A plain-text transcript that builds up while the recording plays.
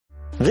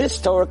This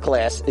Torah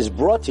class is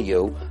brought to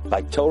you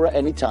by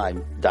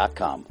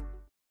TorahAnytime.com.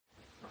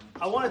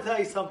 I want to tell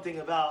you something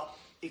about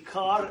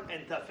Ikar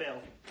and Tafel.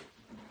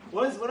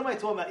 What am I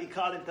talking about,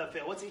 Ikar and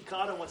Tafel? What's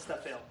Ikar and what's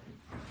Tafel?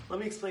 Let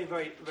me explain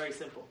very, very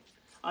simple.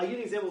 I'll give you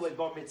an example like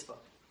Bar Mitzvah.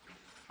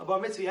 A Bar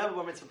Mitzvah, you have a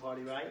Bar Mitzvah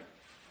party, right?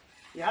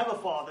 You have a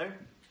father,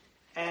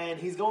 and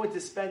he's going to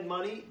spend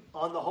money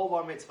on the whole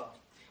Bar Mitzvah.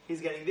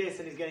 He's getting this,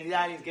 and he's getting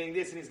that, and he's getting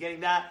this, and he's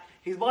getting that.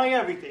 He's buying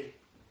everything.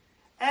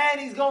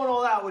 And he's going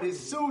all out with his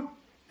suit,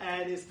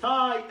 and his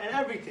tie, and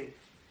everything.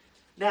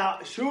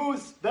 Now,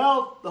 shoes,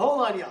 belt, the whole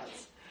 9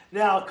 yards.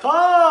 Now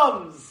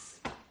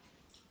comes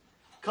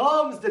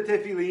the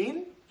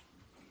tefillin.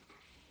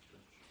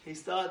 He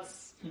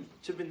starts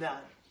chipping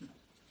down.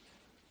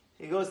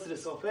 He goes to the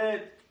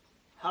sofer.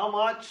 How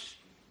much?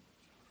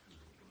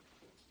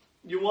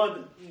 You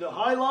want the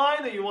high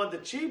line, or you want the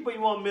cheap, or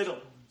you want middle?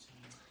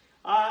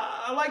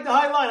 I like the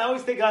high line. I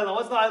always take high line.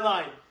 What's the high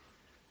line?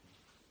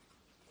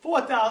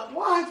 $4,000.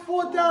 What?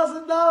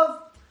 $4,000?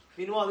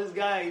 Meanwhile, this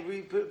guy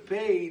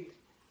paid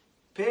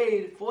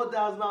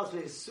 $4,000 for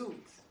his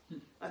suit,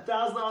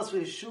 $1,000 for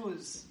his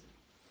shoes,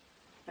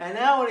 and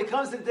now when it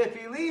comes to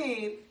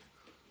tefillin,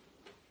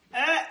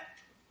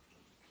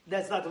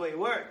 that's not the way it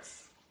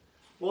works.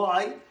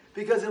 Why?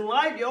 Because in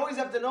life you always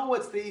have to know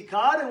what's the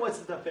ikad and what's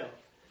the tafel,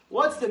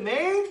 what's the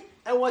main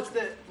and what's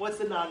the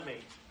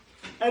non-main,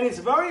 and it's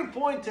very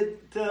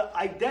important to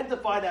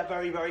identify that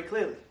very, very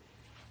clearly.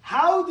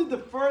 How did the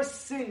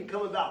first sin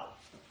come about?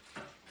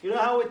 You know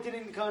how it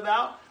didn't come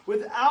about?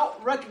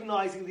 Without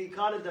recognizing the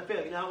ikad and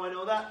tafel. You know how I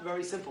know that?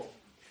 Very simple.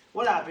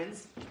 What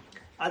happens?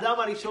 Adam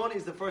HaRishon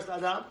is the first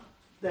Adam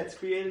that's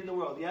created in the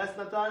world. Yes,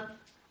 Natan?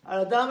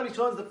 Adam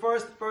HaRishon is the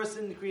first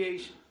person in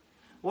creation.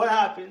 What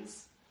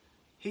happens?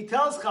 He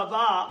tells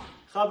Chava,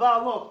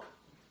 look,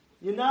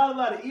 you're not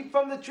allowed to eat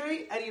from the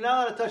tree, and you're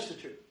not allowed to touch the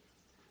tree.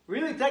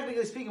 Really,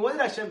 technically speaking, what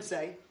did Hashem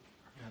say?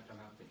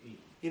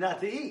 You're not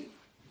to eat.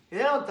 You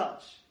don't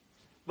touch.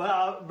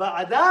 But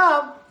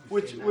Adam,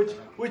 which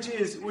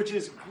is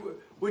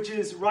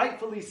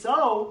rightfully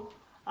so,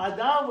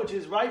 Adam, which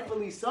is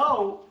rightfully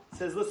so,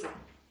 says,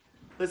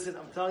 listen,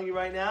 I'm telling you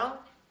right now,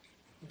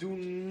 do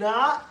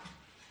not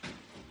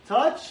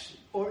touch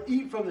or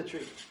eat from the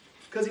tree.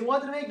 Because he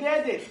wanted to make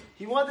gedin.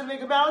 He wanted to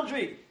make a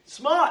boundary.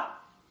 Smart.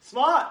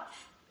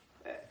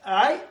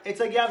 Alright? It's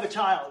like you have a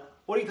child.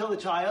 What do you tell the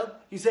child?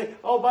 You say,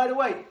 oh, by the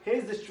way,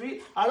 here's the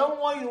street. I don't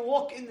want you to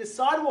walk in the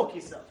sidewalk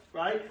yourself,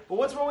 right? But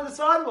what's wrong with the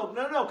sidewalk?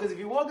 No, because if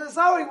you walk in the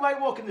sidewalk, you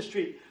might walk in the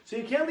street. So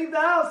you can't leave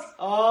the house.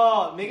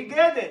 Oh, make it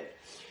gedin.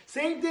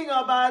 Same thing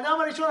about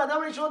Adam HaRishon.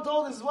 Adam HaRishon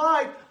told his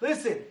wife,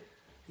 listen,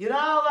 you're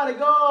not allowed to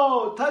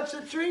go touch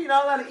the tree, you're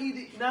not allowed to eat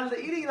it, you're not allowed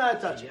to eat it, you're not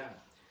allowed to touch it.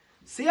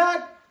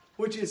 Siyag,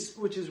 which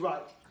is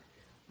right.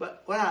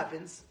 But what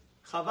happens?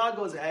 Chava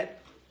goes ahead,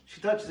 she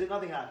touches it,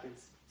 nothing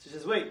happens. She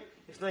says, wait,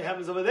 if something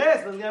happens over there,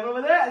 something happens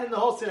over there, and then the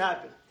whole sin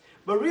happened.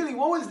 But really,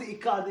 what was the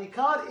ikad? The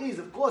ikad is,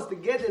 of course, the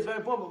get is very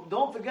important, but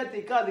don't forget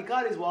the ikad. The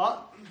ikad is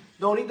what?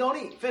 Don't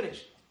eat,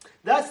 finish.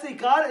 That's the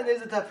ikad, and there's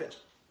the tafel.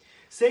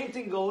 Same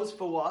thing goes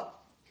for what?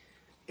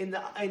 In the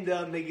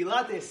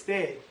Megillat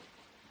Esther,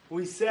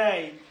 we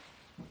say,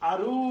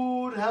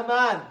 Arur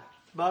Haman,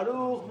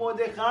 Baruch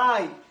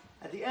Mordechai.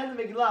 At the end of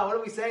Megillah, what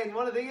do we say? And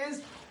one of the things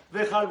is,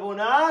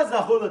 V'charvona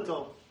zachur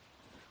latov.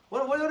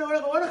 What did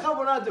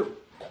Charvona do?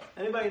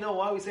 Anybody know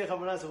why we say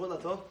Charvona zachur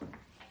latov?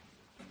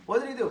 What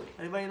did he do?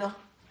 Anybody know?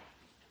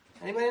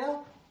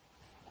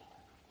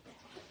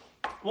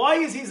 Why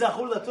is he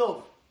zachur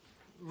latov?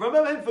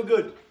 Remember him for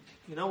good.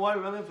 You know why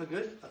remember him for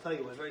good? I'll tell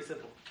you why. Very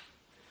simple.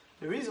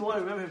 The reason why I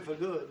remember him for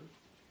good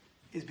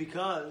is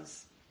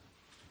because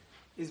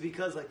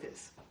like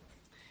this.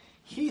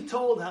 He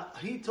told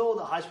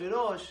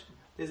Ahashverosh,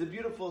 there's a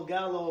beautiful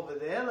gal over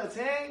there. Let's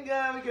hang.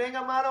 We can hang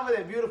a man over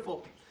there.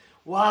 Beautiful.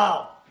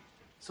 Wow.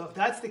 So if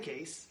that's the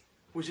case,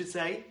 we should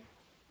say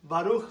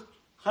Baruch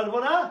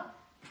Charvona.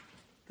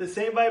 The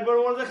same by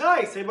Baruch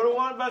Mordechai. Say Baruch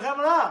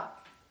Charvona.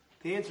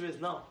 The answer is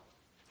no.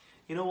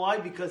 You know why?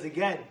 Because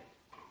again,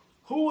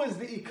 who is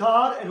the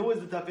ikar and who is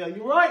the tafel?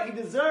 You're right. He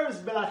deserves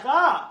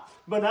beracha,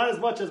 but not as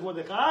much as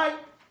Mordechai.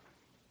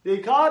 The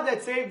ikar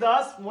that saved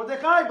us,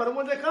 Mordechai, Baruch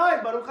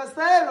Mordechai, Baruch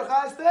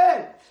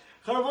Esther.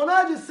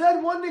 Charvona just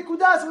said one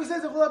nekudah, so he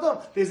says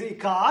there's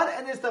ikar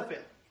and there's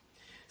tafel.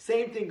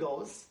 Same thing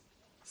goes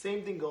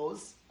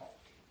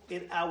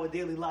in our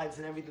daily lives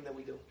and everything that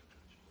we do.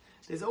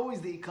 There's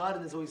always the ikar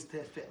and there's always the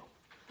tafel.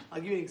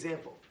 I'll give you an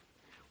example.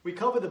 We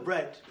cover the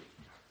bread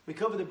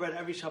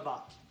every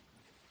Shabbat,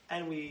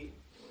 and we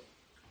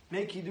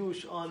make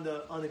kiddush on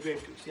the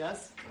grape juice.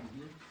 Yes,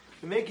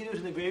 we make kiddush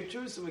on the grape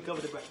juice and we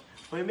cover the bread.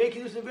 When we make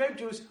kiddush on the grape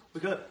juice,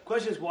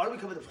 question is, why do we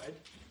cover the bread?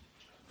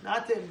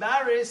 Not to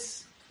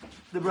embarrass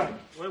the bread.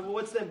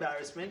 What's the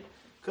embarrassment?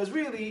 Because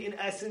really, in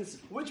essence,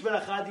 which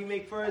beracha do you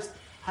make first?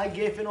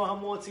 Hagefen or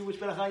hamotzi? Which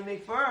beracha do you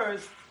make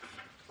first?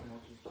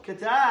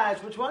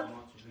 Katach. Which one?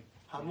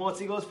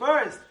 Hamotzi goes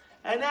first.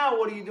 And now,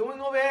 what are you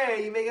doing over here?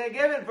 You're making a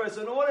given first.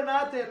 So in order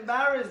not to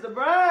embarrass the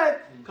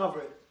bread,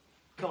 cover it.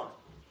 Come on.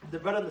 The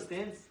bread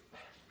understands.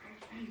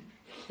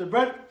 The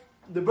bread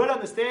the bread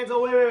understands.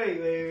 Oh, wait.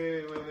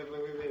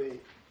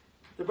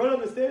 The bread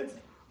understands.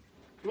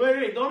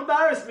 Wait, don't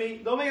embarrass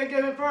me. Don't make I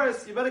give it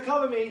first. You better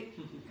cover me.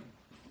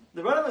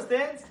 The bread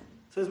understands.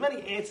 So there's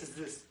many answers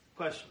to this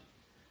question.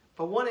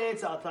 But one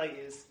answer I'll tell you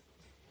is,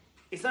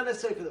 it's not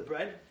necessarily for the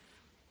bread.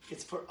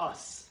 It's for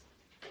us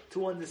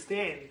to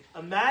understand.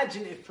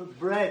 Imagine if for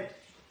bread,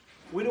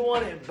 we don't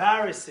want to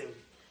embarrass him.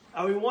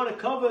 And we want to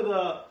cover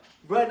the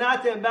bread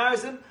not to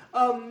embarrass him.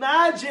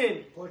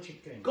 Imagine.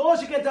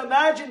 To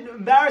imagine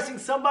embarrassing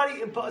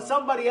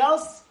somebody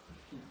else.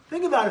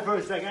 Think about it for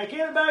a second. I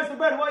can't embarrass the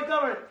bread. Why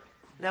cover it?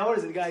 Now what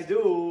does the guy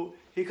do?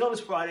 He comes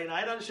Friday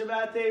night on the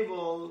Shabbat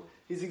table.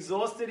 He's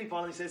exhausted. He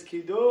finally says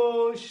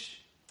Kiddush.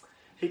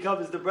 He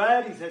covers the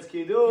bread. He says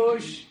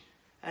Kiddush.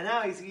 And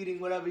now he's eating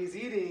whatever he's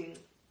eating.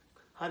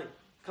 Honey,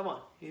 come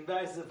on. He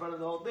embarrasses in front of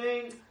the whole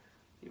thing.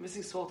 You're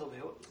missing salt over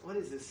here. What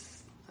is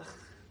this? Ugh,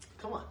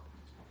 come on.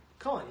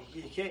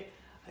 You can't.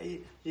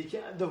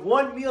 The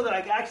one meal that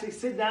I can actually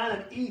sit down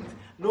and eat.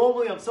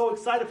 Normally, I'm so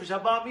excited for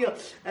Shabbat meal,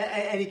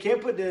 and he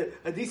can't put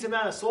a decent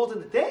amount of salt in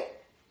the thing.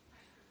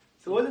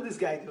 So what did this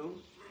guy do?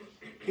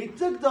 He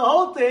took the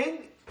whole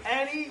thing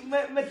and he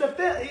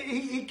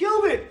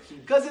killed it.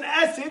 Because in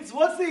essence,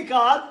 what's the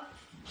ikad?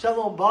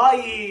 Shalom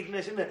bayit,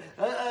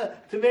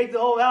 to make the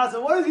whole house.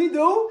 And what does he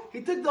do?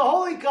 He took the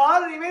whole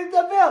ikad and he made it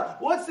tafel.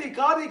 What's the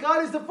ikad? The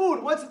ikad is the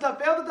food. What's the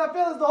tafel? The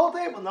tafel is the whole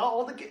table.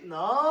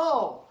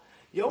 No.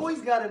 You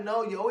always got to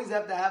know, you always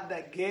have to have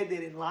that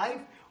gedit in life.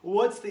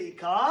 What's the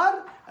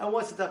ikad and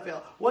what's the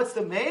tafel? What's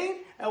the main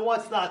and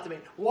what's not the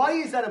main? Why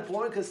is that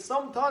important? Because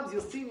sometimes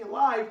you'll see in your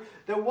life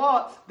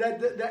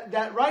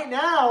that right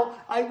now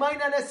I might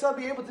not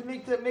necessarily be able to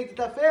make the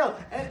tafel,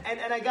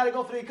 and I got to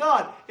go for the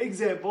ikad.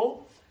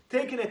 Example,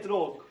 take an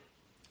etrog.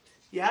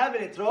 You have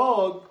an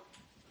etrog,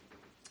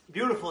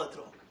 beautiful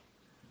etrog,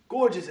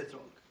 gorgeous etrog,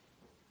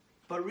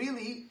 but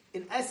really,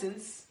 in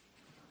essence,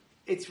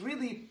 it's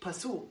really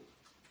pasul.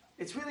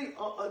 It's really,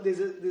 there's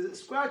a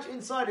scratch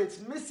inside. It's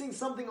missing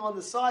something on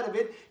the side of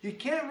it. You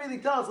can't really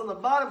tell. It's on the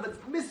bottom, but it's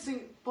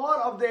missing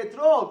part of the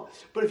etrog.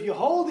 But if you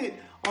hold it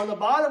on the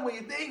bottom where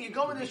you think, you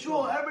come in the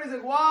shul, everybody's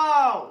like,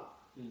 wow.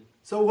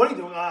 So what are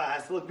you doing? It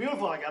has to look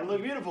beautiful. I got to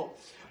look beautiful.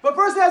 But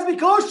first it has to be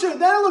kosher,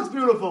 then it looks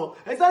beautiful.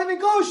 It's not even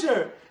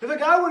kosher. If a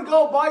guy would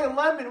go buy a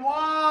lemon,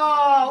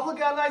 wow, look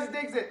how nice he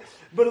takes it.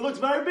 But it looks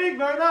very big,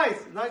 very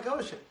nice. Not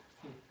kosher.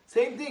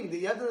 Same thing.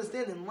 You have to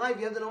understand, in life,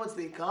 you have to know what's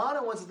the ikad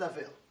and what's the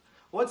tafel.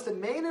 What's the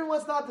main and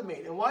what's not the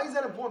main. And why is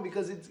that important?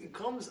 Because it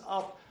comes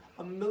up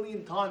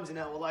 1,000,000 times in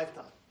our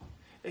lifetime.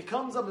 It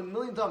comes up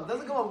 1,000,000 times. It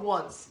doesn't come up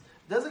once.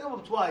 It doesn't come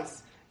up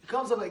twice. It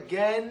comes up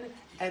again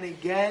and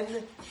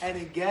again and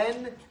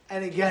again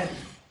and again.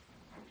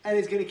 And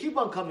it's going to keep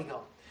on coming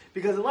up.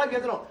 Because in life you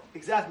have to know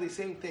exactly the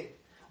same thing.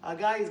 A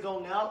guy is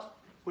going out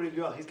with a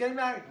girl. He's getting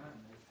married.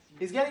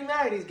 He's getting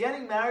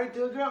married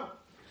to a girl.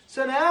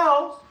 So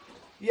now,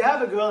 you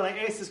have a girl, and I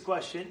asked this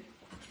question.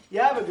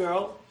 You have a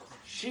girl.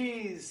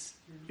 She's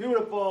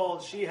beautiful,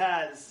 she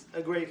has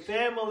a great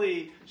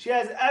family, she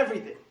has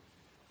everything.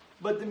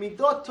 But the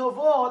midot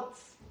tovot,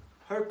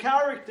 her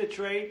character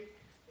trait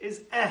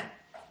is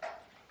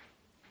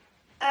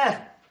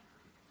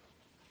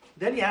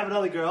Then you have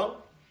another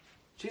girl,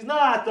 she's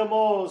not the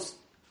most,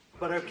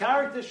 but her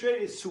character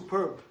trait is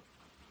superb.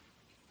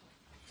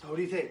 So what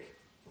do you think?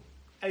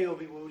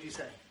 AOB, what would you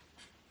say?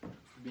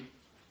 B.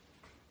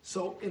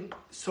 So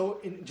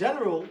in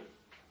general,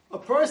 a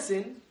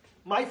person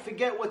might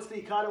forget what's the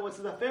ikad and what's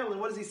the tafel, and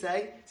what does he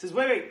say? He says,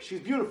 wait,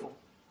 she's beautiful.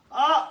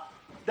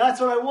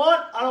 That's what I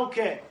want, I don't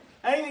care.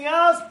 Anything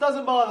else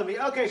doesn't bother me.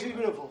 Okay, she's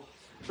beautiful.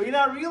 But you're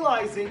not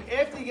realizing,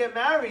 after you get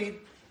married,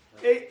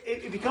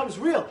 it becomes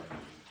real.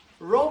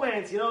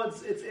 Romance,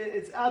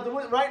 it's out the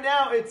window. Right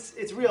now,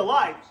 it's real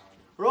life.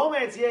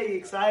 Romance, yeah, you're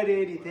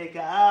excited, you take her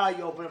out,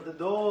 you open up the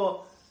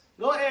door.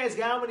 Go ask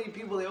how many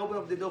people they open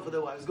up the door for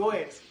their wives. Go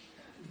ask.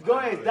 Go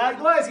ask. Dad,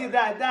 go ask your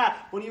dad.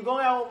 When you're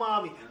going out with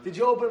mommy, did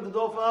you open up the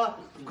door for her?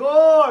 Of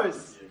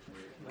course.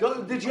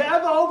 Did you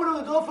ever open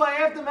up the door for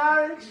her after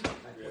marriage?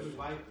 When you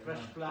buy fresh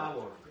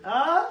flour.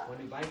 When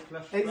you buy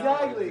fresh flour.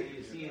 Exactly.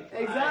 You see it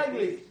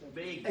Exactly.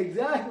 big.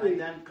 Exactly.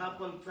 And then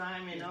couple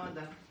time,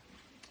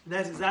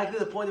 That's exactly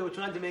the point that we're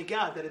trying to make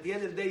out. That at the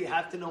end of the day, you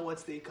have to know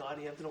what's the ikad,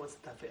 you have to know what's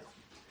the tafel.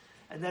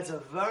 And that's a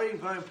very,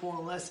 very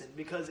important lesson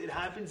because it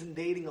happens in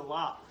dating a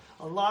lot.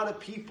 A lot of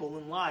people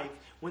in life,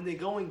 when they're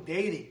going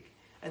dating,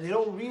 and they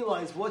don't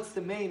realize what's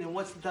the main and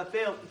what's the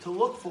tafel to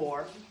look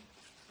for,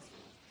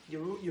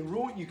 you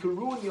can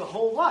ruin your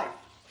whole life.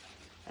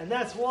 And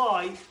that's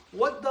why,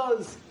 what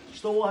does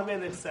Shlomo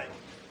HaMelech say?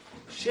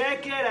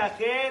 Sheker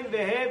achen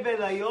vehebel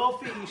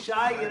hayofi isha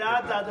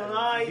yirat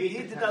Adonai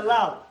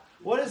hitdalal.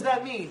 What does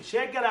that mean?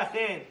 Sheker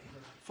achen.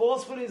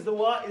 Falsehood is the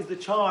what? Is the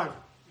charm.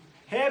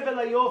 Hebel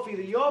hayofi.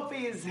 The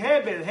yofi is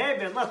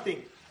hebel,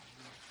 nothing.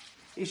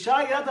 Isha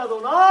yirat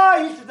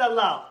Adonai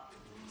hitdalal.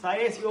 So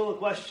I ask you all a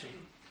question.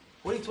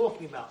 What are you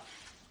talking about?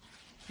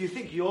 Do you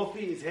think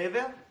yofi is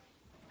hevel?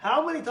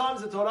 How many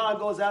times the Torah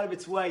goes out of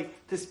its way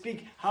to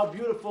speak how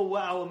beautiful were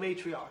our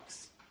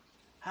matriarchs?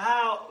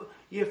 How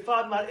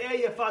Yefat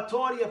Mar'eh, Yefat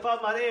Tori,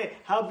 Yefat Mar'eh.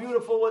 How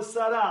beautiful was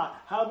Sarah?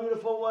 How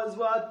beautiful was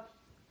what?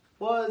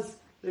 Was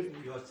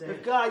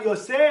Rivka,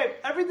 Yosef,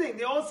 everything.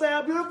 They all say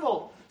how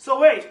beautiful. So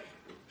wait,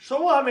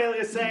 Shlomo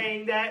HaMelech is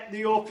saying that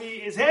the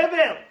Yofi is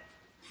Hevel.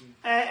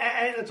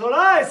 And the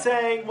Torah is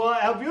saying, well,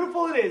 how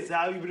beautiful it is.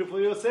 How beautiful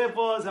Yosef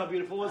was, how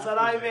beautiful was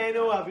Sarai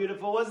Menu, how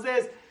beautiful was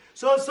this.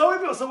 So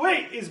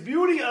wait, is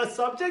beauty a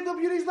subject or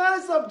beauty is not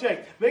a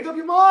subject? Make up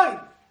your mind.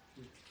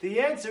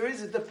 The answer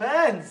is it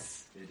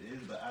depends.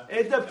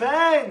 It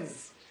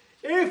depends.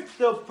 If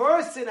the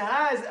person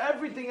has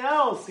everything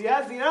else, he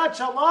has the Yirat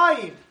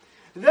Shamayim,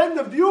 then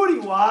the beauty,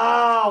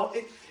 wow,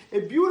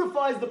 it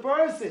beautifies the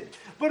person.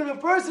 But if a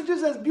person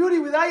just has beauty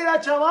without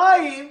Yirat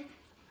Shamayim,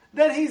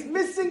 then he's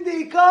missing the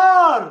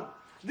Ikar.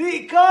 The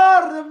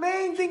Ikar, the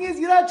main thing is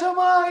Yirat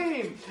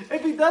Shamayim.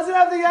 If he doesn't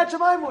have the Yirat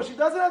Shamayim, or she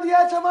doesn't have the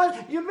Yirat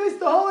Shamayim, you miss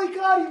the whole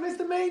Ikar, you miss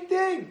the main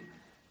thing.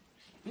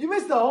 You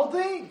miss the whole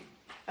thing.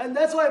 And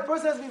that's why a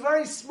person has to be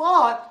very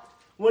smart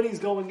when he's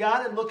going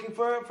out and looking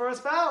for a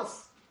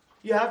spouse.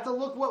 You have to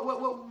look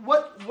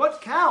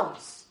what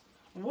counts.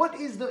 What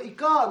is the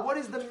ikar? What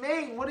is the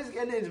main?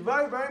 And it's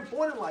very, very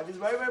important in life. It's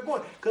very, very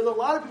important. Because a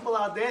lot of people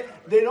out there,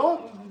 they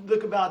don't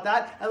look about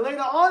that. And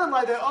later on in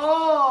life, they're,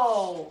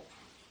 oh.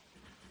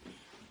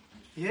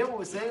 You hear what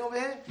we're saying over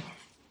here?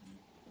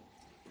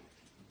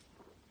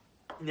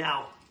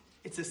 Now,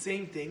 it's the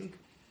same thing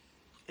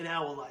in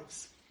our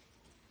lives.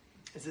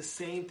 It's the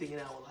same thing in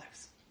our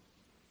lives.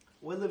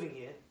 We're living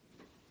here,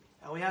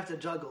 and we have to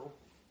juggle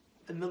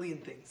a million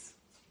things.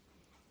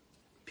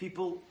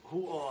 People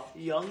who are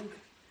young,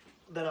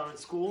 that are in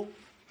school,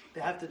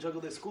 they have to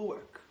juggle their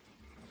schoolwork.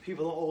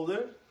 People are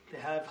older, they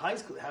have high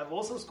school, they have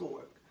also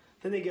schoolwork.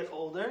 Then they get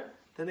older,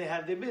 then they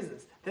have their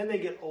business. Then they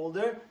get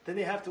older, then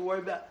they have to worry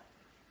about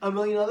a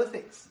million other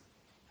things.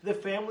 The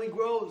family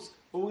grows.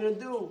 What are we going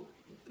to do?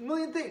 A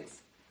million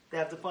things. They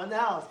have to find the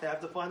house, they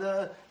have to find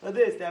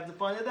this, they have to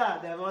find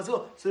that, they have to find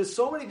so there's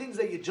so many things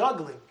that you're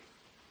juggling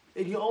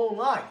in your own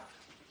life.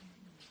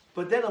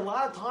 But then a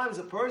lot of times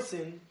a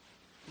person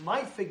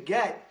might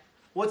forget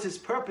what's his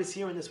purpose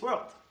here in this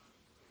world.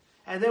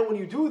 And then when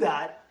you do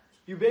that,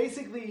 you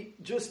basically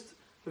just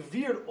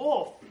veered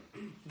off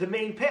the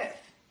main path.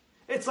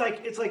 It's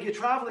like you're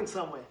traveling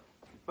somewhere,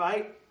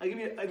 right? I'll give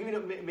you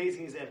an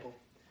amazing example.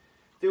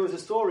 There was a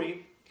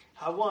story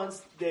how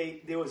once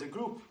there was a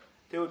group,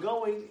 they were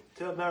going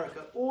to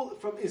America, all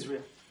from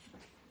Israel.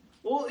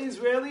 All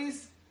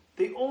Israelis,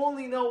 they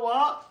only know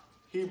what?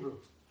 Hebrew.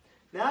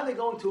 Now they're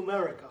going to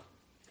America.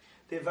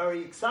 They're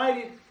very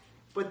excited,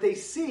 but they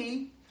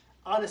see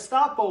on a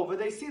stopover,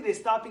 they're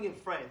stopping in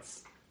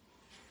France.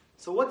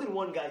 So what did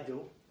one guy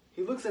do?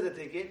 He looks at the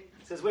ticket,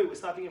 says, wait, we're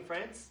stopping in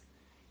France?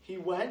 He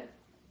went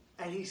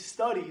and he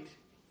studied,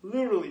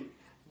 literally,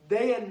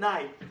 day and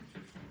night,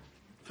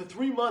 for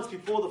 3 months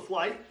before the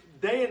flight,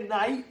 day and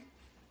night,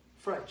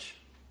 French.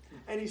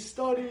 And he's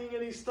studying,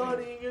 and he's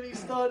studying, and he's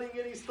studying,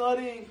 and he's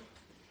studying.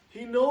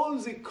 He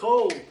knows it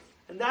cold.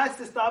 And that's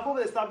the stopover.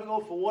 They're stopping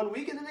over for 1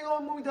 week, and then they go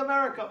moving to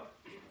America.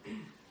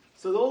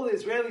 So all the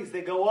Israelis,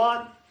 they go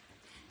on,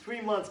 3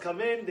 months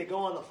come in, they go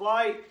on the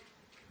flight,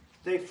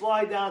 they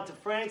fly down to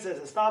France as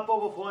a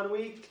stopover for 1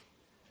 week.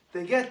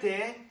 They get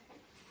there.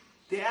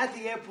 They're at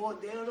the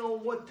airport. They don't know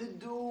what to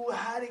do,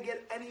 how to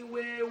get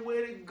anywhere,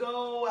 where to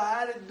go,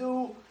 how to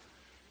do.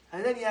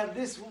 And then you have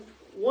this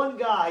one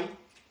guy.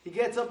 He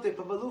gets up there,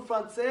 Pavalou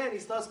Francais, and he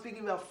starts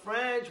speaking about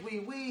French.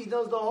 He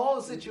knows the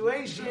whole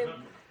situation.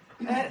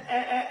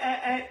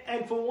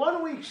 And for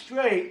 1 week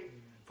straight,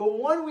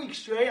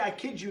 I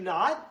kid you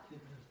not,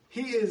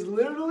 he is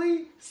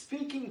literally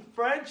speaking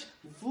French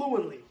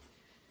fluently.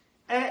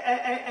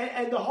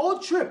 And the whole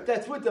trip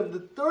that's with them, the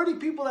 30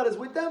 people that is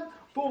with them,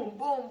 boom,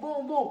 boom,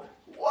 boom, boom.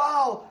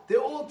 Wow, they're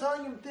all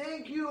telling him,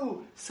 thank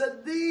you,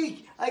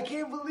 Sadiq, I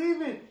can't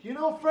believe it. You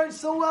know French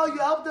so well, you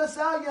helped us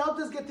out, you helped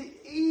us get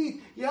to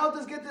eat, you helped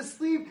us get to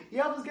sleep, you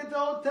helped us get to the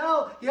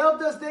hotel, you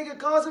helped us take a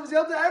car service, you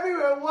helped us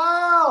everywhere,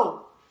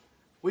 wow.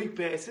 Week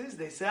passes,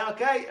 they say,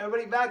 okay,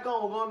 everybody back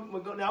home,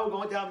 now we're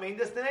going to our main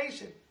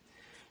destination.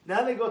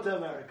 Now they go to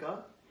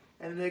America,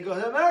 and they go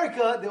to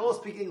America, they all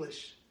speak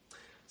English.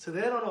 So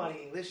they don't know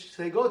any English.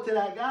 So they go to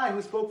that guy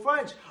who spoke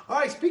French. All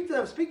right, speak to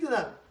them.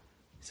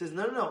 He says,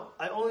 no.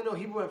 I only know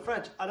Hebrew and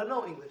French. I don't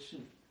know English.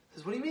 He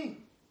says, what do you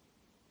mean?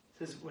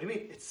 He says, what do you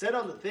mean? It said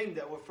on the thing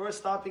that we're first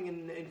stopping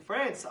in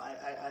France.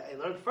 I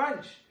learned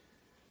French.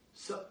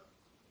 So,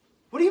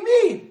 what do you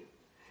mean?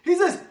 He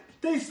says,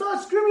 they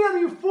start screaming at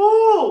me, you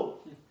fool!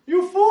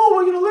 You fool,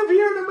 we're going to live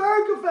here in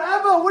America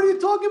forever. What are you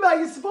talking about?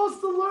 You're supposed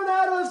to learn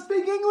how to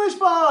speak English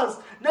for us.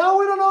 Now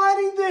we don't know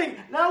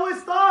anything. Now we're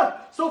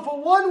stuck. So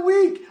for 1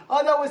 week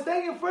that we're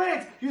staying in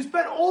France, you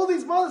spent all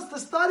these months to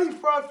study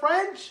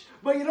French,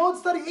 but you don't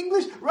study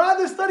English.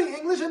 Rather study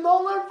English and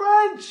don't learn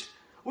French.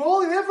 We're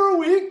only there for a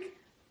week.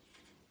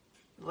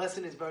 The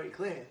lesson is very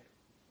clear.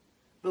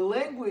 The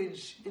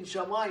language in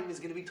Shamayim is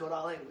going to be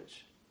Torah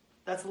language.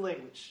 That's the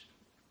language.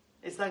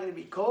 It's not going to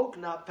be Coke,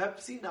 not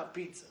Pepsi, not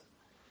pizza.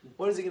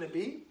 What is it going to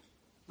be?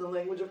 The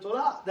language of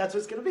Torah. That's what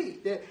it's going to be.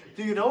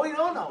 Do you know it? You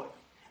don't know it.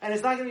 And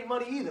it's not going to be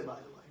money either, by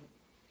the way.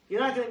 You're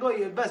not going to go,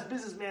 you're the best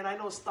businessman, I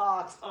know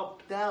stocks,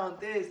 up, down,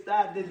 this,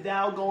 that, the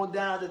Dow going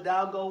down, the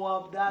Dow go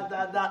up,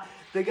 da.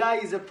 The guy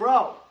is a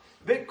pro.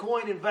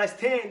 Bitcoin, invest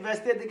here,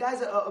 invest there. The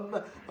guy's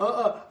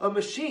a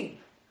machine.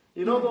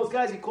 You know those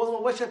guys, you call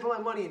them, where should I put my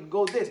money in?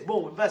 Go this,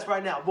 boom, invest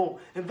right now, boom.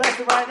 Invest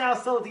it right now,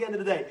 sell it at the end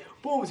of the day.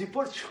 Boom, so he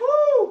puts,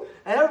 whoo,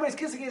 and everybody's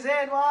kissing his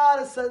hand. Wow,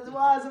 this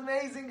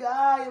amazing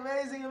guy,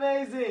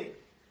 amazing.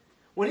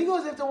 When he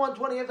goes after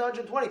 120, after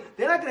 120,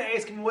 they're not going to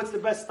ask him what's the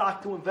best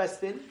stock to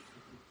invest in.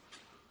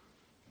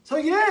 So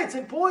yeah, it's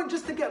important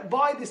just to get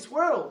by this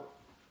world.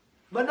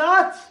 But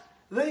not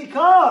the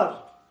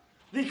Ikar.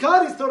 The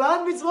Ikar is Torah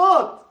and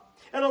Mitzvot.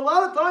 And a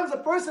lot of times a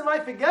person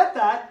might forget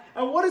that.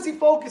 And what does he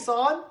focus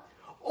on?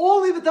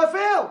 Only the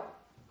Tafel.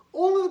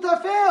 Only the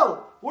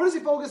Tafel. What is he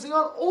focusing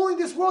on? Only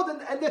this world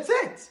and that's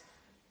it.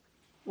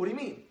 What do you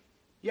mean?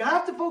 You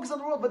have to focus on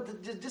the world,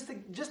 but just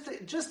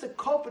to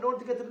cope in order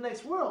to get to the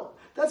next world.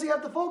 That's what you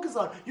have to focus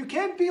on. You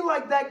can't be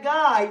like that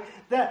guy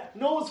that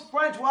knows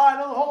French. Well, I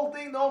know the whole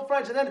thing, the whole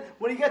French, and then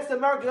when he gets to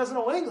America, he doesn't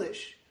know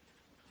English.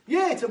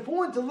 Yeah, it's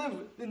important to live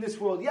in this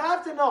world. You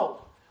have to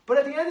know. But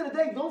at the end of the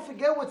day, don't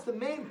forget what's the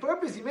main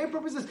purpose. The main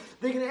purpose is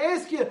they're going to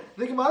ask you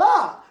the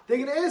Gemara. They're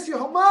going to ask you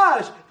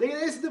Homash. They're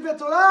going to ask you the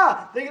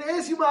Torah. They're going to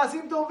ask you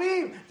Ma'asim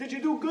Tovim. Did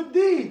you do good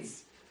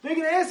deeds? They're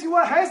going to ask you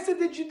what Hesed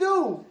did you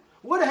do?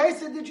 What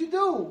Hesed did you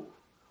do?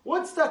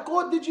 What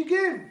Stakot did you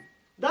give?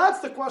 That's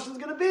the question's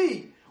going to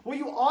be. Were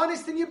you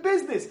honest in your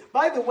business?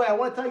 By the way, I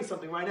want to tell you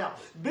something right now.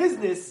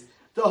 Business,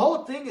 the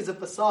whole thing is a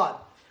facade.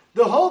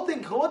 The whole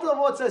thing,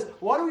 what says,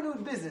 what do we do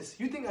in business?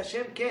 You think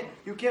Hashem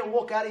you can't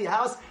walk out of your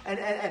house and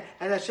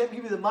Hashem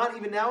give you the man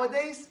even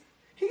nowadays?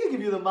 He can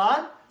give you the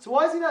man. So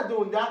why is he not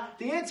doing that?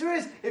 The answer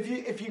is,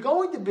 if you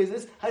go into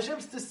business,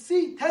 Hashem's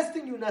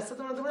testing you.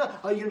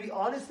 Are you going to be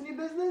honest in your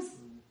business?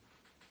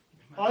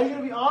 Are you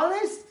going to be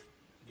honest?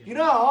 You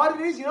know how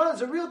hard it is? You know,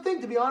 it's a real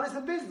thing to be honest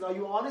in business. Are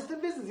you honest in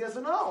business? Yes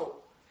or no?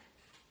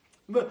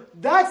 But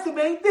that's the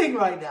main thing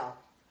right now.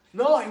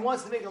 No, he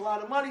wants to make a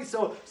lot of money,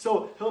 so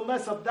he'll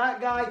mess up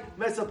that guy,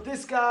 mess up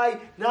this guy,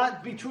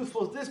 not be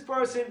truthful to this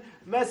person,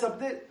 mess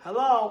up this.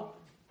 Hello?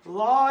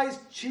 Lies,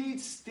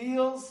 cheats,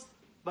 steals.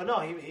 But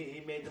no,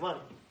 he made the money.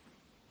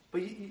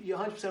 But you're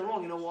 100%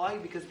 wrong. You know why?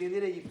 Because at the end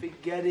of the day, you're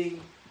forgetting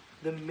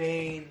the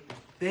main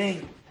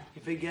thing.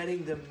 You're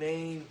forgetting the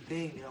main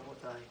thing,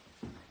 Rabotai.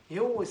 You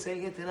hear what we're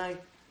saying here tonight?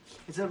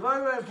 It's a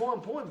very, very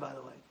important point, by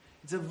the way.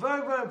 It's a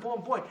very, very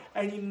important point.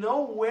 And you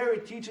know where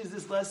it teaches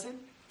this lesson?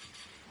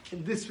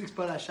 In this week's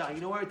Parashat.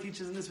 You know where it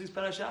teaches in this week's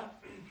Parashat?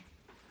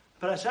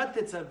 Parashat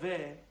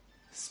Tezaveh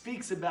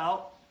speaks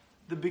about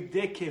the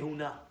Bigdei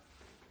Kehuna.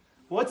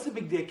 What's the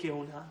Bigdei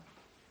Kehuna?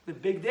 The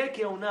Bigdei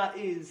Kehuna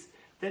is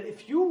that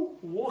if you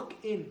walk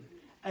in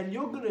and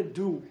you're going to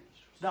do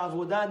the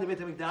Avodah in the Beit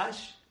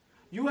HaMikdash,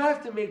 you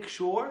have to make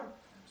sure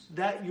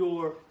that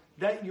your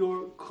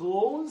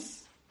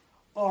clothes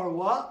are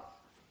what?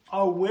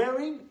 Are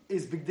wearing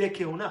is Bigdei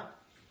Kehuna.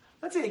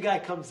 Let's say a guy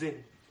comes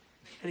in,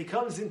 and he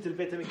comes into the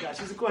Beit HaMikdash.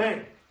 He's a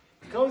Kohen.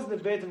 He comes into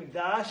the Beit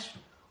HaMikdash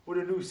with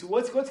a new suit.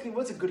 What's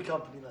a good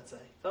company, let's say?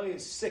 Tell me a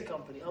sick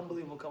company,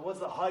 unbelievable company. What's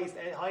the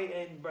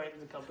high-end brand of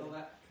the company?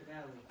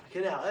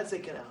 Canal. Let's say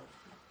Canal.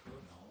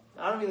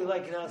 I don't really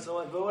like Canal so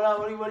much, but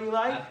what do you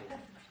like?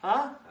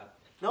 Huh?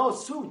 No,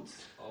 suit.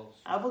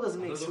 Apple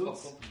doesn't make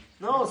suits.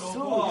 No, suit.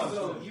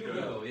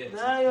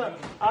 No,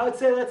 I would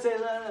say, let's say,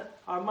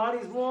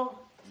 Armani's more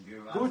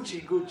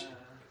Gucci.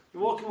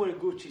 You're walking with a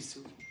Gucci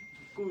suit.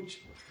 Gucci.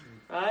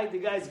 Right? The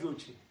guy's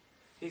Gucci.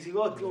 He's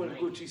walking with a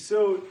Gucci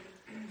suit.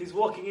 He's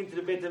walking into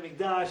the Beit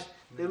HaMikdash.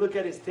 They look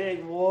at his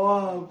tag.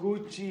 Wow,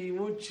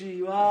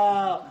 Gucci,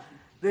 wow.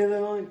 They're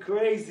going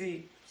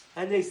crazy.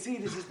 And they see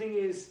this thing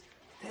is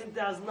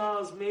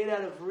 $10,000 made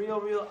out of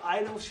real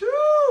items.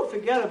 Shoo!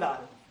 Forget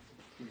about it.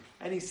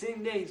 And he's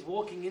sitting there. He's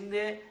walking in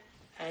there.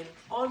 And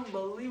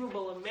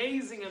unbelievable,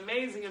 amazing.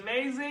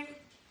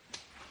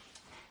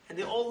 And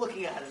they're all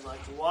looking at him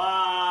like,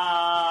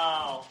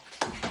 wow.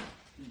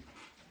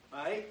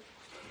 Right?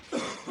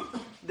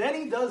 Then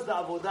he does the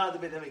avodah of the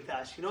Beit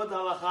HaMikdash. You know what the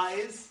halacha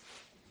is?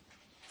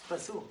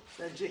 Pasul.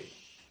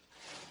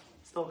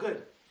 It's no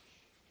good.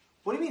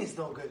 What do you mean it's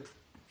no good?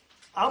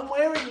 I'm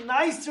wearing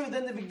nicer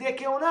than the Bigdei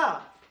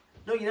Kehuna.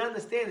 No, you're not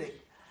understanding.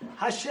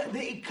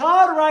 The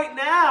ikar right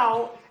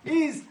now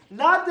is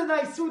not the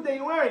nice suit that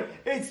you're wearing.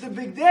 It's the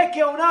Bigdei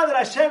Kehuna that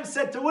Hashem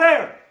said to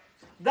wear.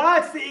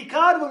 That's the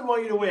ikar we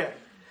want you to wear.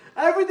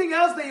 Everything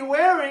else that you're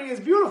wearing is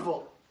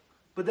beautiful.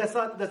 But that's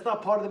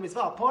not part of the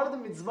mitzvah. Part of the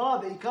mitzvah,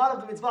 the ikar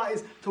of the mitzvah,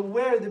 is to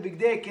wear the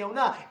Bigdei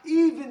Kehuna,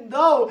 even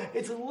though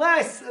it's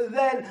less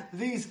than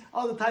these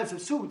other types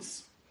of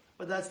suits.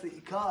 But that's the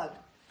ikar.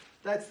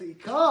 That's the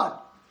ikar.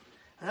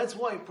 And that's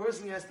why a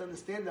person has to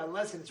understand that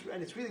lesson,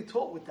 and it's really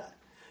taught with that.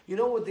 You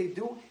know what they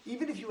do?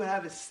 Even if you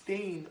have a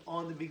stain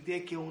on the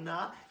Bigdei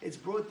Kehuna, it's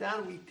brought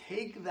down. We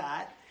take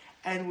that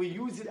and we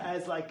use it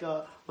as like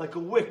a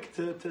wick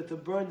to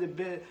burn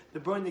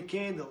the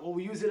candle, or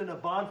we use it in a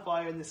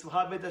bonfire in the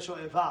Simchat Beit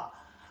HaShoevah.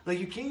 Like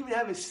you can't even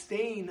have a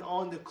stain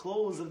on the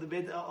clothes of the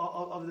bed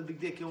of the big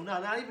deal.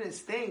 Not even a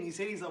stain. You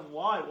say to yourself,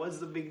 why? What's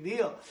the big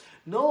deal?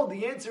 No,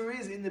 the answer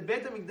is in the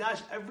Beit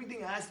HaMikdash,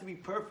 everything has to be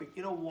perfect.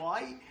 You know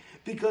why?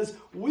 Because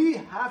we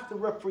have to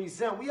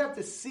represent, we have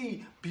to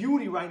see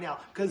beauty right now.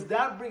 Because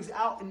that brings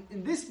out,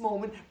 in this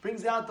moment,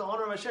 brings out the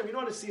honor of Hashem. You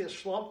don't want to see a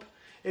slump.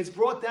 It's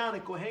brought down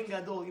in Kohen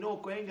Gadol. You know,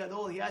 Kohen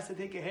Gadol, he has to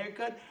take a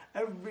haircut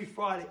every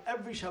Friday,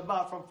 every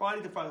Shabbat, from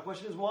Friday to Friday. The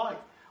question is why?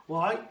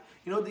 Why?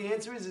 You know, the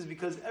answer is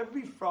because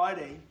every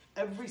Friday,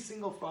 every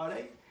single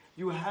Friday,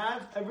 you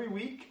have, every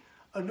week,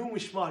 a new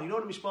Mishmar. You know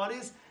what a Mishmar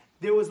is?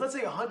 There was, let's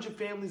say, 100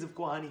 families of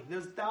Kohanim.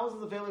 There's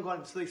thousands of families of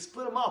Kohanim. So they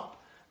split them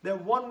up.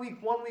 Then 1 week,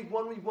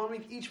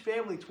 each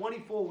family,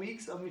 24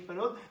 weeks of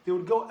Mishmarot, they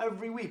would go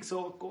every week.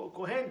 So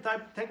Kohen,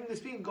 technically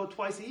speaking, go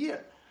twice a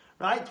year.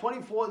 Right?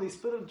 24, they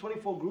split into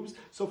 24 groups.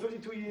 So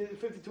 52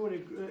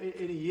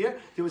 in a year.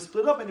 They would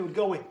split up and they would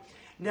go in.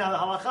 Now the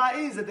halacha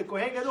is that the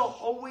Kohen Gadol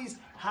always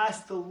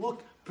has to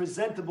look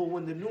presentable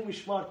when the new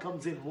Mishmar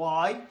comes in.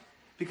 Why?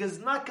 Because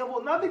not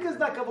kavod, not because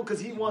not kavod,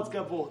 because he wants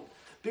kavod.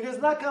 Because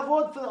not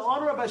kavod for the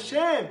honor of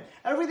Hashem.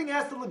 Everything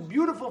has to look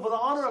beautiful for the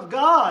honor of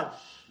God.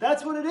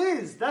 That's what it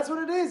is. That's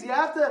what it is. You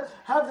have to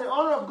have the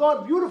honor of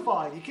God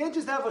beautified. You can't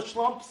just have a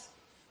schlumps.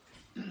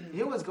 You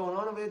hear what's going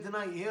on over here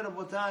tonight? You hear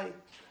Rabotai?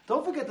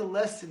 Don't forget the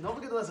lesson. Don't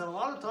forget the lesson. A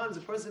lot of times a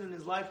person in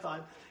his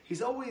lifetime,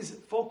 he's always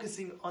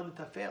focusing on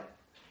the tafel.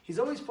 He's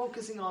always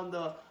focusing on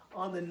the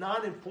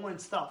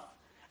non-important stuff.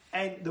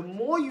 And the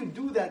more you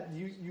do that,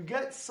 you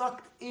get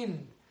sucked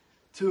in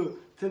to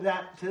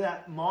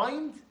that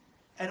mind,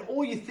 and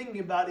all you're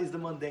thinking about is the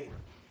mundane.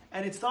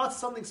 And it starts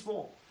something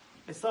small.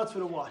 It starts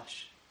with a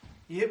watch.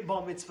 You hit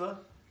bar mitzvah,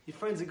 your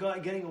friends are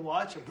getting a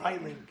watch, a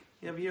Breitling.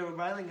 You ever hear of a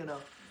Breitling or no?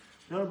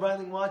 You know what a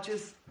Breitling watch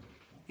is?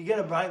 You get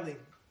a Breitling.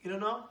 You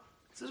don't know?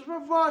 It's just a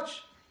rough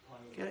watch.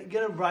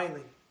 Get a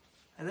Breitling.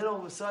 And then all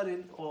of a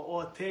sudden,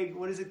 or Teg,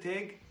 what is it,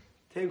 Teg?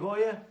 Teg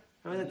Hoya?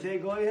 Remember the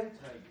Teg Hoya?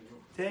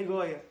 Teg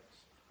Hoya.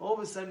 All of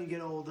a sudden you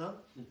get older,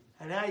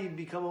 and now you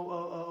become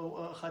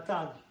a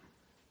Chatan.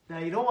 Now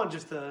you don't want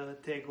just a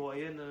Teg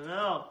Hoya,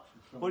 no.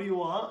 What do you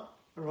want?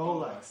 A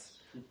Rolex.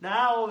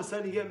 Now all of a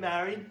sudden you get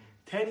married,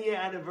 10-year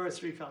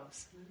anniversary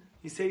comes.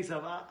 You say to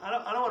yourself,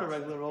 I don't want a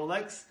regular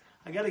Rolex.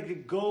 I got to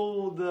get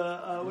gold,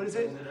 what is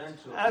it?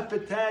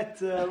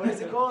 Appetite, what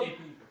is it called?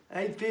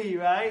 AP,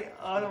 right?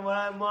 I don't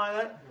mind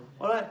that.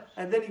 All right.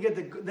 And then you get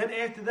then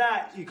after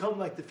that, you come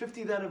like the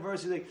 50th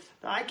anniversary, like,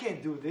 no, I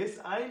can't do this.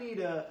 I need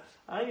a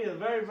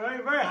very,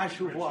 very, very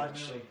hashuv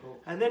watch.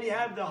 And then you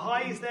have the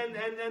highest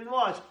end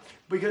watch.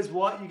 Because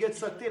what? You get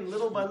sucked in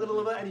little by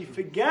little, and you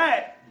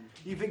forget.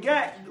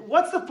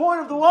 What's the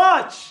point of the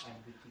watch?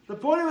 The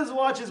point of the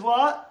watch is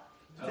what?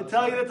 To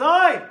tell you the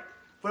time.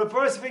 But a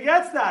person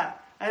forgets that.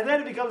 And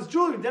then it becomes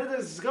jewelry. Then it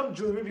doesn't become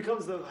jewelry. It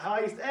becomes the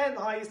highest end.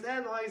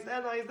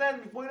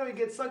 Before you know, you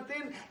get sucked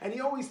in, and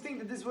you always think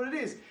that this is what it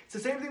is. It's the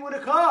same thing with a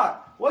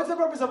car. What's the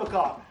purpose of a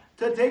car?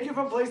 To take you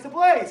from place to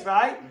place,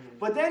 right?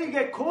 But then you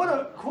get caught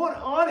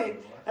on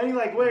it, and you're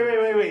like,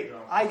 wait.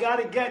 I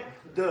gotta get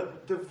the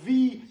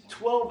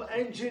V12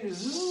 engine.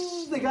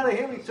 Zzz, they gotta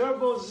hit me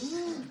turbo.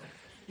 Zzz.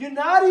 You're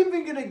not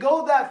even gonna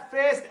go that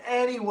fast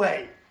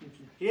anyway.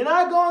 You're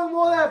not going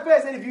more that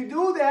fast. And if you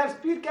do, they have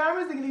speed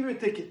cameras. They can give you a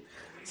ticket.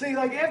 So you're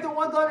like, after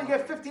one time you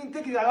get 15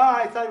 tickets, you're like, all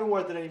right, it's not even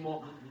worth it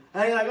anymore.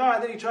 And you're like, all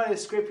right, then you try to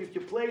scrape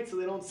your plate so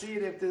they don't see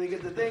it after they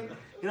get the thing.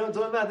 You know what I'm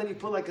talking about? Then you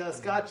put like a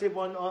scotch tape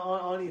on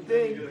your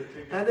thing.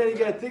 And then you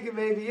get a ticket,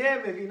 maybe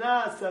maybe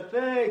not,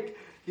 safek.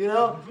 You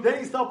know, then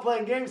you start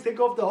playing games, take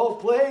off the whole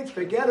plate,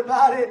 forget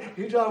about it.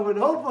 You drive with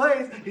no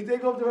plates, you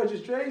take off the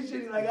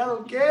registration, you're like, I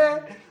don't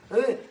care.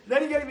 And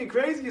then you get even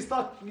crazy, you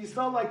start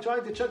like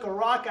trying to chuck a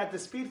rock at the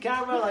speed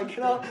camera, like,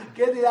 you know,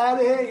 get it out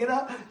of here, you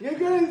know. You're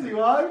crazy,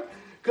 right?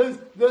 Because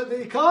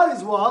the card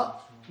is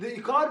what? The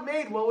card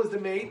made, what was the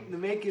make? The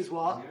make is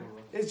what?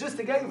 It's just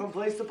to get you from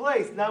place to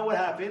place. Now what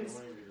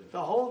happens? The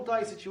whole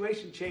entire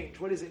situation changed.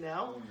 What is it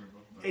now?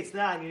 It's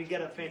not, I need to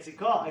get a fancy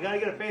car. I got to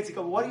get a fancy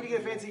car. Why do you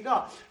get a fancy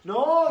car?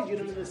 No, you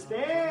don't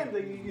understand.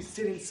 You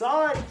sit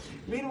inside.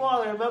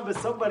 Meanwhile, I remember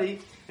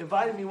somebody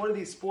invited me one of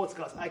these sports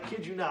cars. I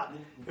kid you not.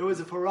 It was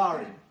a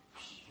Ferrari.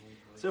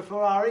 So a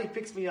Ferrari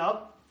picks me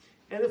up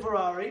in the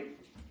Ferrari.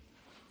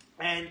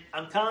 And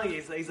I'm telling you,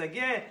 he's like,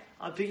 yeah,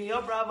 I'm picking you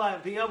up, Rabbi.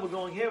 I'm picking you up. We're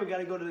going here. We got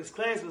to go to this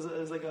class. It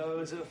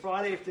was a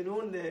Friday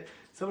afternoon.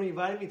 Somebody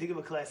invited me to give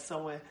a class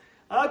somewhere.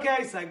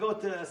 Okay, so I go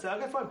to. I said,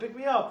 okay, fine, pick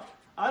me up.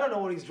 I don't know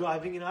what he's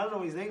driving, I don't know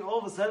what he's thinking. All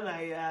of a sudden,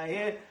 I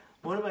hear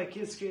one of my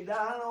kids scream,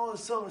 I don't know,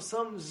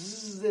 some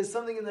zzz, there's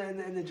something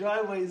in the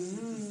driveway.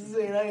 Zzz,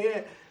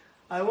 and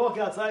I walk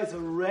outside. It's a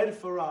red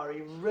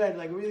Ferrari,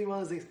 like really one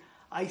of those things.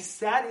 I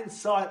sat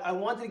inside. I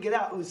wanted to get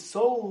out. It was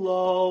so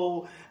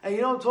low. And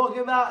you know what I'm talking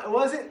about? It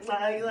wasn't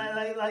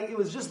like it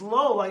was just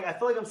low. Like I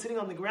felt like I'm sitting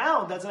on the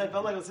ground. That's what I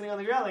felt like. I was sitting on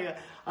the ground. Like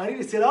I need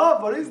to sit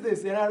up. What is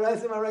this? And I'd rather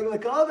sit in my regular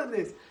car than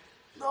this.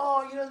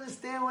 No, you don't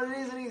understand what it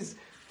is. And he's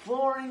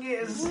flooring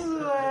it.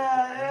 Yeah.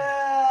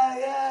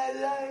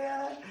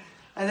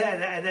 And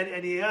then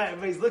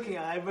everybody's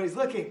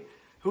looking.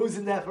 Who's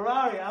in that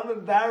Ferrari? I'm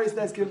embarrassed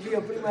as can be.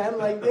 I'm putting my head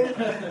like this.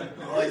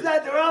 Who's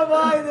that? The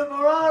rabbi in the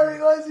Ferrari?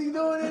 What's he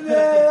doing in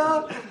there?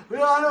 I don't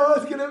know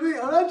what's going to be.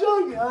 I'm not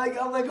joking.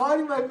 I'm like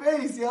hiding my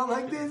face. I'm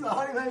like this. I'm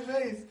hiding my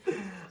face.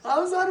 I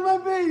was hiding my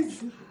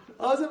face.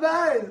 I was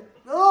embarrassed.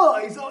 No,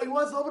 he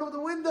wants to open up the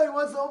window. He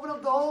wants to open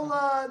up the whole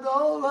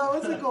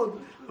what's it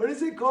called? What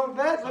is it?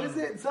 Corvette? What is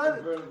it? Son?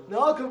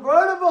 No,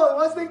 convertible. He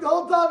wants to take the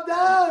whole top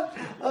down.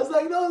 I was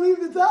like, no, leave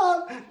the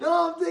top.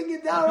 No, I'm taking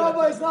it down.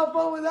 Rabbi, it's not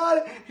fun without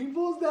it. He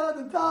pulls down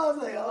the top. I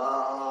was like,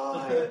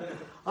 oh.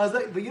 I was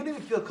like, but you didn't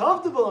even feel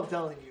comfortable, I'm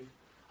telling you.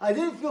 I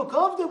didn't feel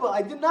comfortable.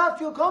 I did not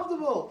feel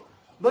comfortable.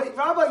 But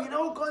Rabbi, you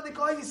know what kind of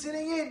car you're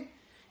sitting in?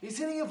 You're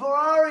sitting in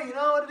Ferrari. You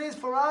know what it is,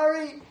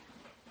 Ferrari?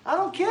 I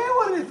don't care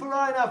what it is,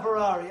 Ferrari, not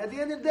Ferrari. At the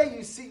end of the day,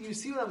 you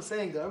see what I'm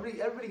saying, though.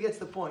 Everybody gets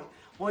the point.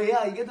 Well,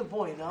 yeah, you get the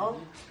point, no?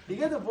 You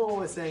get the point what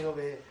we're saying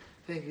over here.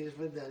 Thank you, just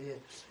put it down here.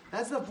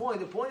 That's the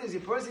point. The point is, a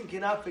person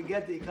cannot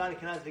forget the economy,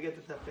 cannot forget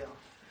the tafel.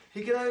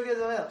 He cannot forget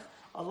the tafel.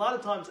 A lot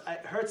of times,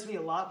 it hurts me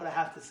a lot, but I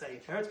have to say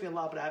it. It hurts me a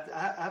lot, but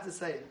I have to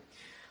say it.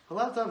 A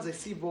lot of times, I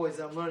see boys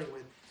that I'm learning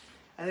with,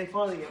 and they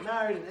finally get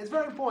married, and it's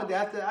very important.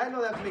 I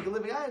know they have to make a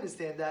living. I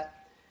understand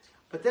that.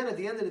 But then, at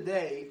the end of the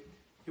day,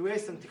 you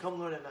ask them to come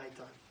learn at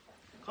nighttime.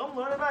 Come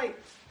learn at night.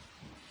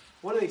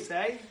 What do they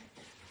say?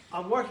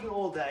 I'm working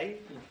all day,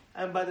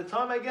 and by the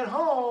time I get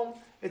home,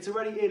 it's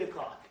already 8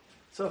 o'clock.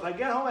 So if I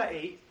get home at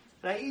 8,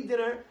 and I eat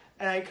dinner,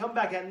 and I come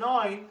back at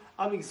 9,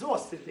 I'm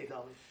exhausted, they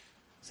tell me.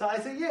 So I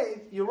say, yeah,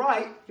 you're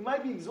right, you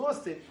might be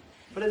exhausted,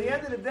 but at the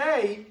end of the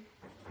day,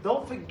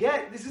 don't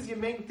forget, this is your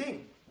main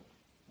thing.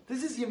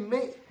 This is your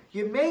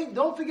main,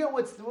 don't forget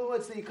what's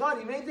the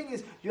economy. Your main thing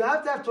is, you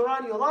have to have Torah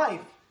in your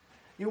life.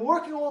 You're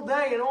working all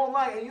day and all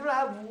night, and you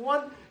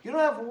don't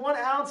have one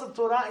ounce of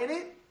Torah in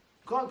it.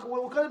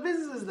 What kind of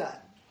business is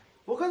that?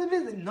 What kind of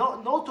business?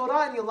 No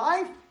Torah in your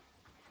life?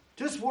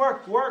 Just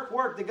work.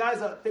 The guys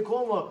they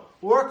call them a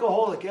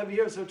workaholic. You ever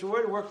hear such a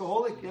word,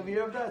 workaholic? You ever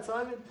hear of that,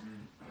 Simon?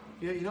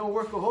 Yeah, you know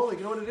workaholic.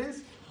 You know what it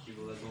is?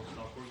 People that don't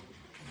stop working.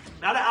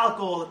 Not an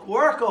alcoholic,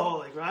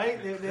 workaholic, right?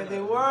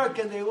 They work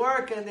and they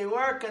work and they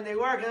work and they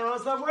work and they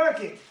don't stop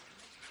working.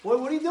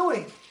 What are you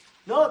doing?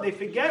 No, they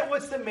forget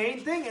what's the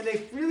main thing, and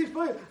they really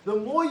feel. The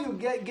more you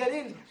get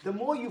in, the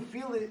more you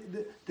feel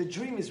the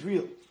dream is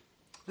real.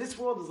 This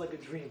world is like a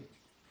dream,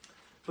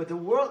 but the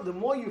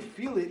more you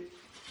feel it,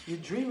 you're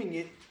dreaming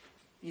it,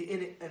 you're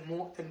in it, and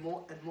more and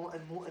more and more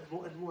and more and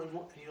more and more and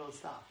more, and you don't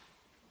stop.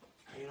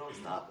 And you don't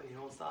stop, and you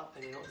don't stop,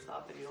 and you don't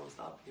stop, and you don't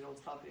stop, and you don't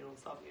stop, and you don't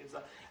stop, and you don't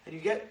stop, and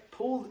you get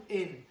pulled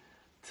in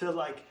to,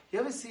 like, you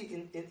ever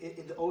see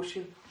in the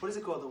ocean, what is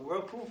it called, the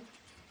whirlpool?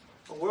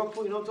 A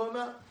whirlpool, you know what I'm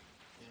talking about?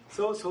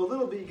 So a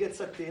little bit you get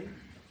sucked in,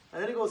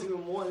 and then it goes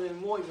even more, and then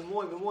more, even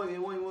more, even more,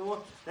 even more, even more.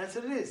 That's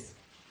what it is.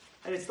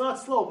 And it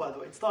starts slow, by the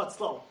way. It starts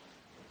slow.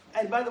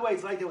 And by the way,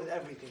 it's like that with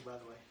everything, by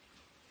the way.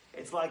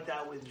 It's like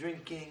that with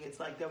drinking. It's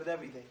like that with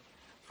everything.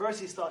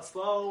 First you start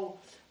slow.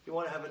 You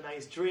want to have a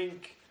nice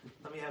drink.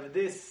 Let me have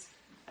this.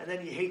 And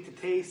then you hate the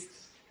taste.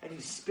 And you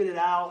spit it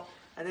out.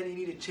 And then you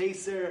need a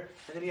chaser.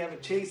 And then you have a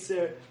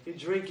chaser. You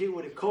drink it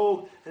with a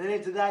Coke. And then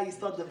after that, you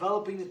start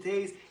developing the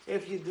taste.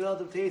 If you develop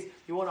the taste,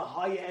 you want a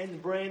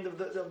high-end brand of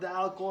the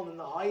alcohol and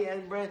the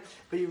high-end brand.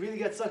 But you really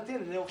get sucked in.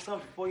 And then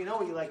before you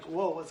know it, you're like,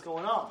 whoa, what's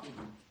going on?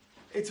 Mm-hmm.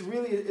 It's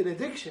really an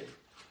addiction.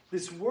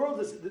 This world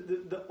is,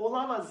 the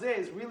Olam Hazeh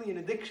is really an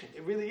addiction.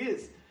 It really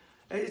is.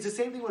 It's the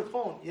same thing with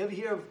phone. You ever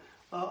hear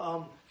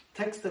of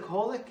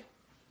textaholic?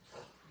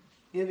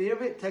 You ever hear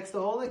of it?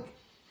 Textaholic?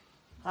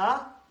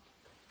 Huh?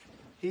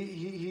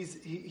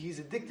 He's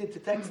addicted to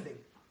texting.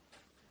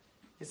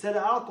 Instead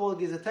of alcoholic,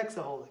 he's a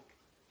textaholic.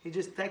 He's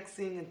just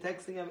texting and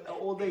texting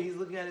all day. He's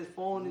looking at his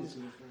phone. He's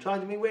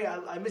trying to make, wait,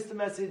 I missed the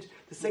message.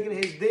 The second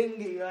his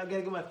ding, I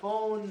gotta get my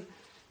phone.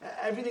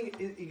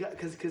 Everything,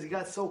 because he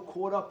got so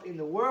caught up in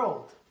the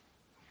world.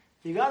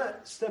 You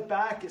got to step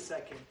back a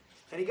second.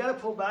 And you got to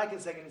pull back a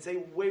second and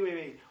say,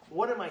 wait.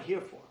 What am I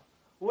here for?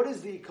 What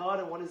is the ikad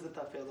and what is the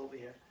tafel over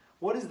here?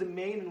 What is the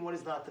main and what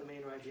is not the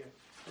main right here?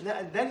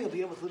 And then you'll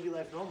be able to live your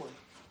life normally.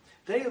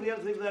 Then you'll be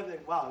able to live your life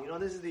like, wow,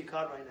 this is the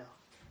ikad right now.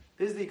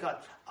 This is the ikad.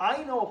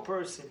 I know a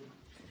person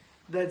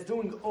that's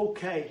doing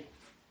okay.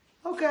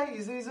 Okay,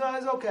 he's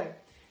okay.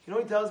 You know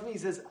what he tells me? He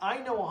says, I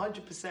know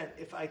 100%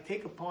 if I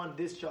take upon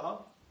this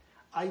job,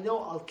 I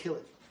know I'll kill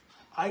it.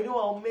 I know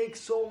I'll make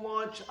so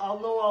much.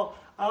 I'll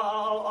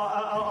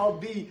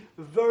be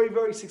very,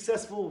 very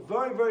successful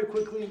very, very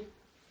quickly.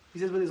 He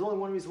says, but there's only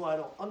one reason why I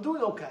don't. I'm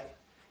doing okay.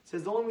 He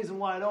says, the only reason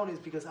why I don't is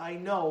because I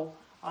know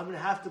I'm going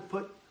to have to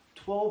put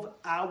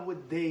 12-hour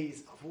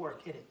days of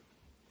work in it.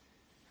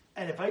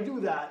 And if I do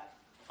that,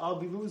 I'll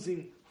be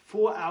losing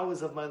 4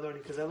 hours of my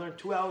learning because I learn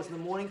 2 hours in the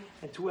morning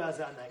and 2 hours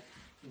at night.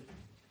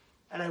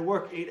 And I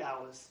work 8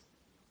 hours.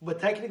 But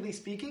technically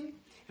speaking,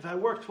 if I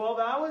work 12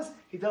 hours,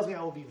 he tells me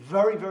I will be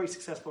very, very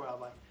successful,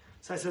 Rabbi.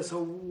 So I said,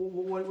 so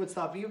what's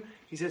stopping you?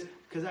 He says,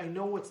 because I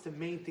know what's the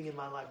main thing in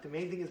my life. The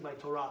main thing is my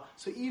Torah.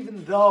 So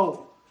even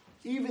though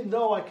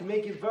I can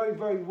make it very,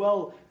 very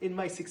well in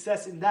my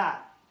success in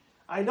that,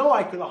 I know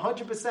I could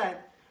 100%,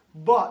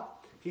 but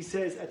He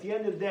says, at the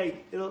end of the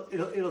day,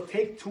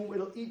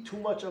 it'll eat too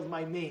much of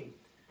my name.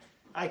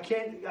 I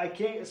can't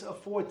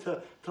afford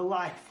to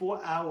lie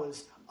 4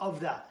 hours of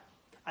that.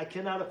 I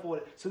cannot afford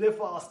it. So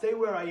therefore, I'll stay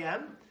where I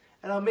am,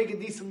 and I'll make a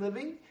decent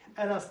living,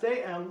 and I'll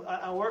stay and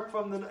I'll work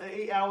from the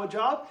 8-hour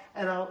job,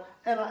 and I'll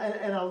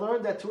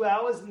learn that 2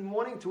 hours in the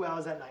morning, 2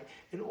 hours at night,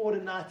 in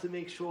order not to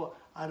make sure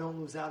I don't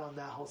lose out on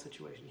that whole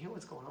situation. You hear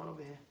what's going on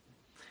over here?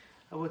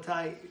 I will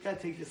tell you, you got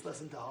to take this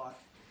lesson to heart.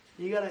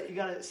 You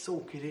gotta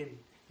soak it in.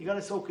 You got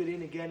to soak it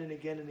in again and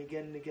again and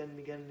again and again and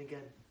again and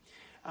again.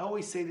 I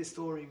always say this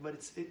story, but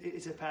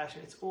it's a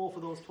passion. It's all for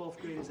those 12th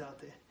graders out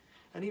there.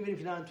 And even if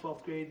you're not in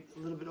 12th grade, a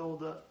little bit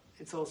older,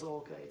 it's also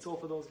okay. It's all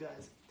for those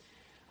guys.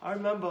 I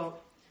remember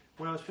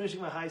when I was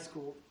finishing my high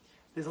school,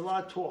 there's a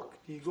lot of talk.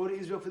 Do you go to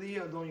Israel for the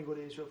year or don't you go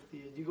to Israel for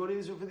the year? Do you go to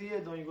Israel for the year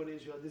or don't you go to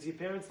Israel? Does your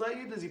parents let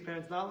you? Does your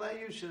parents not let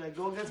you? Should I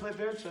go against my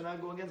parents? Should I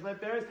not go against my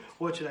parents?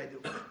 What should I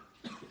do?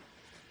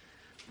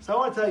 So I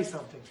want to tell you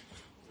something.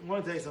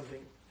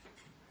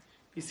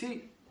 You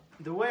see,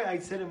 the way I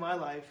said in my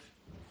life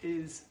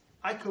is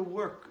I could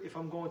work if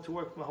I'm going to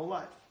work my whole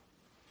life.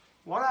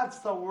 Why do I have to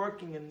start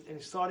working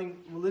and starting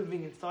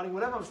living and starting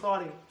whatever I'm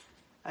starting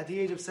at the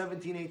age of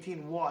 17,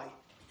 18? Why?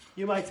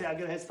 You might say, I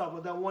got a head start,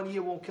 but that 1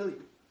 year won't kill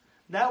you.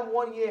 That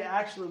 1 year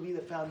actually will be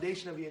the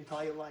foundation of your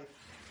entire life.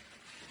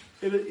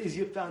 It is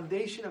your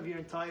foundation of your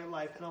entire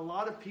life. And a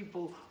lot of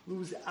people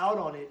lose out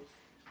on it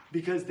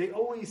because they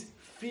always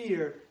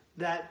fear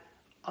that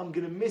I'm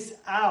going to miss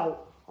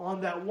out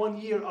on that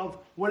 1 year of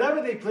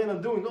whatever they plan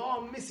on doing.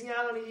 Oh, I'm missing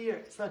out on a year.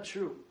 It's not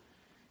true.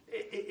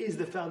 It is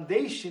the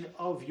foundation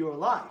of your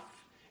life.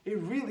 It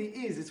really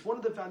is. It's one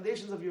of the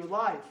foundations of your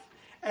life.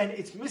 And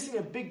it's missing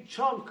a big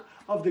chunk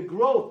of the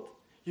growth.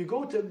 You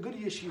go to a good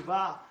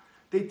yeshiva,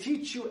 they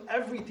teach you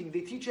everything.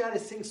 They teach you how to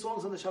sing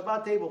songs on the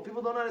Shabbat table.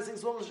 People don't know how to sing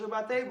songs on the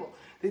Shabbat table.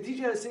 They teach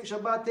you how to sing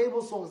Shabbat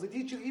table songs. They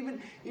teach you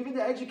even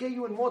to educate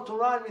you in more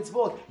Torah and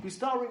mitzvot. You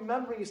start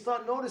remembering, you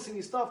start noticing,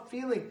 you start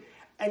feeling.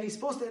 And you're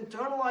supposed to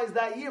internalize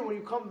that year. When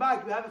you come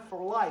back, you have it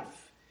for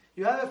life.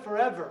 You have it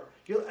forever.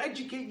 You'll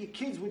educate your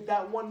kids with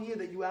that 1 year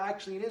that you are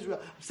actually in Israel.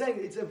 I'm saying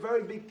it's a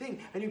very big thing.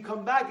 And you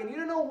come back and you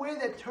don't know where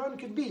that turn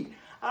could be.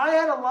 I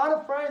had a lot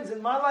of friends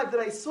in my life that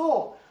I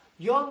saw,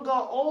 younger,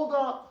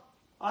 older.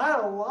 I had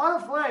a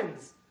lot of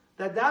friends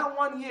that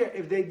 1 year,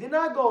 if they did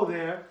not go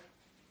there,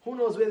 who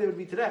knows where they would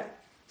be today.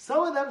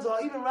 Some of them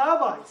are even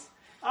rabbis.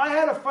 I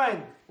had a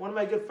friend, one of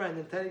my good friends,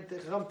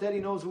 and Teddy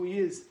knows who he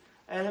is.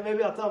 And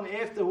maybe I'll tell him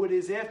after who it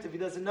is after if he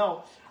doesn't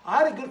know. I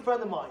had a good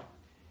friend of mine.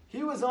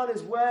 He was on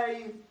his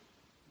way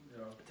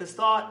to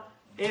start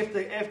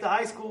after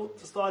high school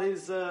to start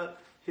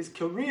his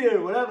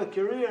career, whatever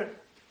career.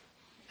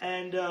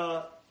 And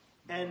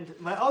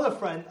my other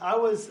friend, I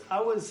was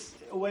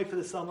away for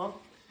the summer,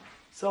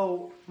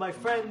 so my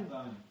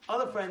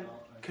other friend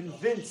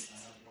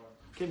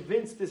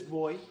convinced this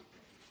boy,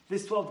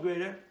 this 12th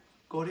grader,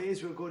 go to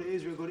Israel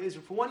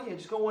for 1 year,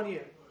 just go 1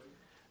 year.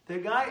 The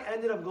guy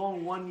ended up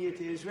going 1 year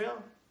to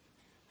Israel.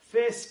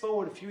 Fast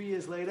forward a few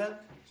years later,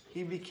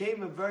 he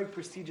became a very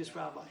prestigious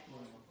rabbi.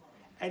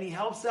 And he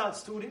helps out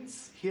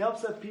students, he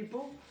helps out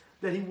people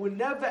that he would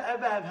never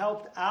ever have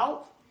helped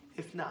out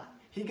if not.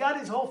 He got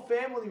his whole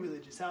family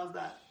religious. How's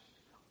that?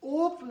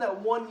 All from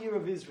that 1 year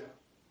of Israel.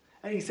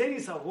 And he said to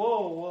himself,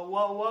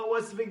 whoa,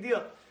 what's the big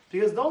deal?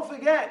 Because don't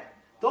forget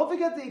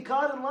the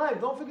Icon in life.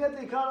 Don't forget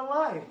the Icon in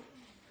life.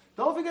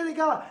 Don't forget the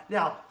Icon.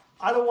 Now,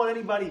 I don't want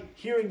anybody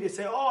hearing this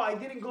say, oh, I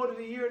didn't go to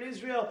the year in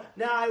Israel,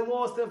 now I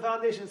lost the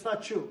foundation. It's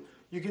not true.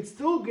 You can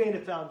still gain a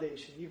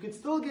foundation. You can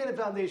still gain a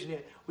foundation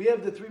here. We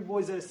have the 3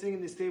 boys that are sitting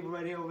in this table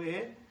right here over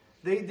here.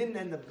 They didn't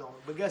end up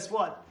going. But guess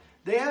what?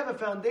 They have a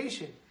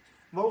foundation.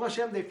 Baruch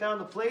Hashem, they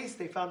found a place,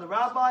 they found a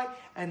rabbi,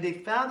 and they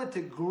found it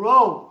to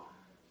grow.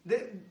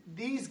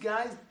 These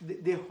guys,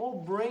 their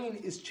whole brain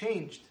is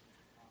changed.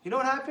 You know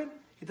what happened?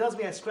 He tells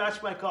me, I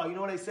scratched my car. You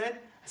know what I said?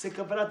 I said,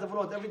 Kaparat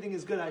Avonot, everything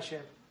is good,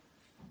 Hashem.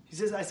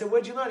 I said,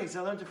 where'd you learn it? He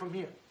said, I learned it from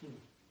here.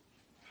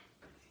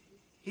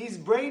 He's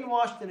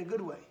brainwashed in a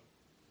good way.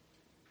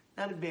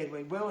 Not in a bad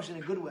way, brainwashed in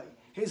a good way.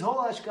 His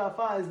whole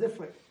hashkafa is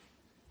different.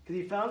 Because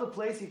he found a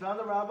place, he found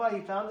a rabbi,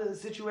 he found a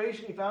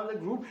situation, he found a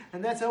group,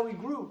 and that's how he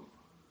grew.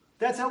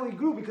 That's how he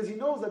grew, because he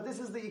knows that this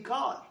is the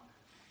Ikad.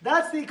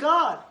 That's the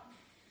Ikad.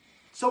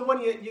 So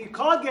when your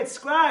card gets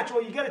scratched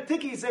or you get a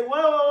ticket, you say,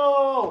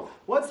 whoa,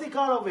 what's the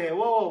card over here?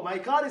 Whoa, my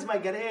card is my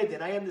Gan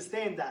Eden. I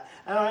understand that.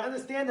 And I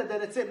understand that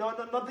that's it. No,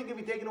 nothing can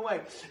be taken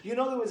away. You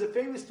know, there was a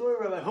famous story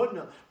of Rabbi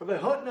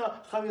Hutner,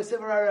 Chaim Yosef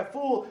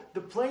Raful,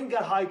 the plane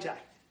got hijacked.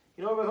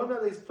 You know, Rabbi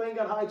Hutner, his plane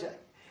got hijacked.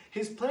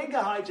 His plane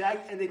got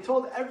hijacked, and they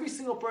told every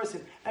single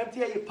person,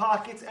 empty out your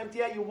pockets,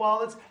 empty out your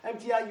wallets,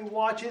 empty out your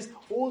watches,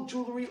 all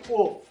jewelry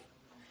off.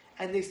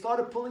 And they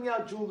started pulling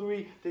out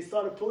jewelry, they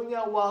started pulling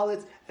out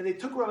wallets, and they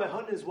took Rabbi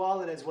Hutner's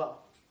wallet as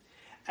well.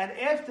 And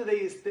after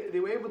they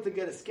were able to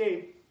get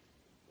escape,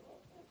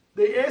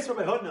 they asked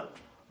Rabbi Hutner,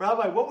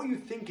 Rabbi, what were you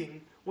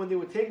thinking when they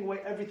were taking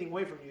everything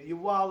away from you? Your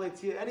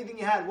wallets, anything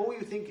you had, what were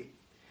you thinking?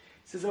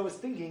 He says, I was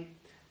thinking,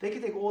 they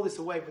can take all this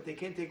away, but they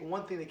can't take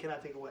one thing they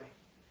cannot take away.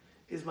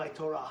 Is my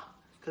Torah.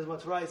 Because my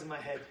Torah is in my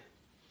head.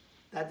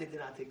 That they did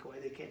not take away.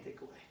 They can't take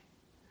away.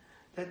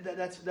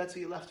 That's what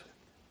you're left with.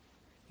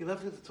 You're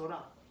left with the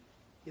Torah.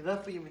 You're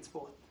left with your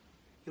mitzvot.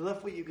 You're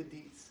left with your good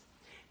deeds.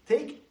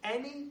 Take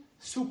any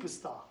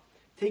superstar.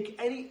 Take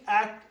any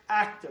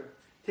actor.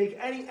 Take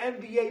any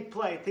NBA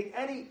player. Take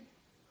any...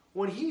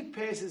 When he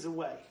passes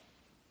away,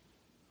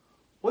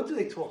 what do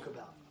they talk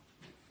about?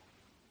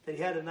 That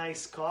he had a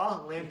nice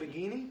car, a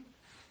Lamborghini.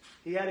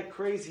 He had a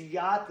crazy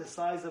yacht the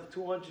size of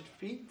 200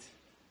 feet.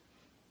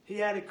 He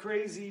had a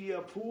crazy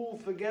pool,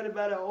 forget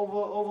about it,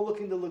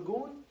 overlooking the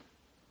lagoon.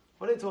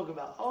 What do they talk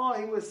about? Oh,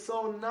 he was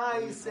so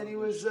nice, and he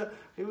was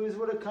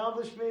with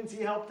accomplishments.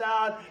 He helped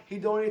out. He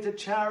donated to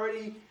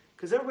charity.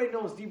 Because everybody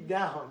knows deep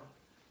down,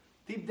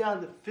 the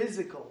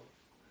physical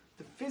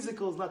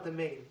is not the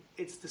main.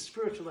 It's the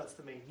spiritual that's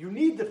the main. You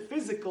need the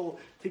physical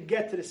to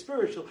get to the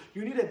spiritual.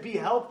 You need to be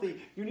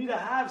healthy. You need to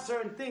have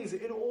certain things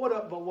in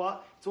order. But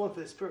what? It's all for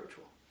the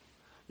spiritual.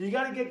 You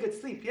got to get good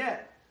sleep,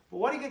 yeah. But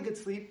why do you get good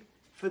sleep?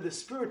 For the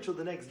spiritual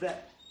the next day.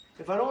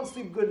 If I don't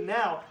sleep good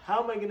now,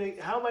 how am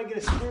I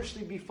gonna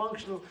spiritually be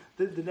functional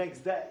the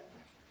next day?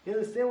 You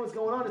understand what's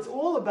going on? It's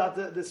all about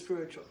the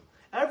spiritual.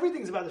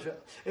 Everything's about the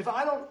spiritual. If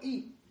I don't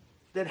eat,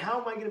 then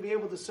how am I going to be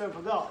able to serve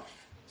for God?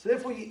 So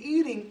therefore, you're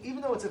eating,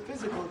 even though it's a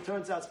physical, it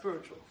turns out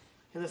spiritual.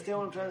 You understand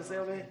what I'm trying to say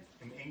over here?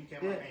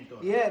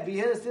 Yeah, but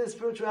you understand the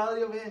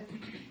spirituality over here?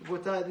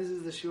 This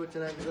is the shiur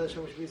tonight.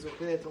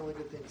 It's only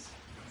good things.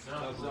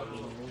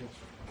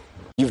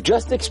 You've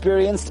just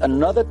experienced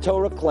another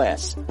Torah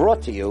class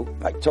brought to you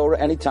by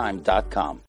TorahAnytime.com.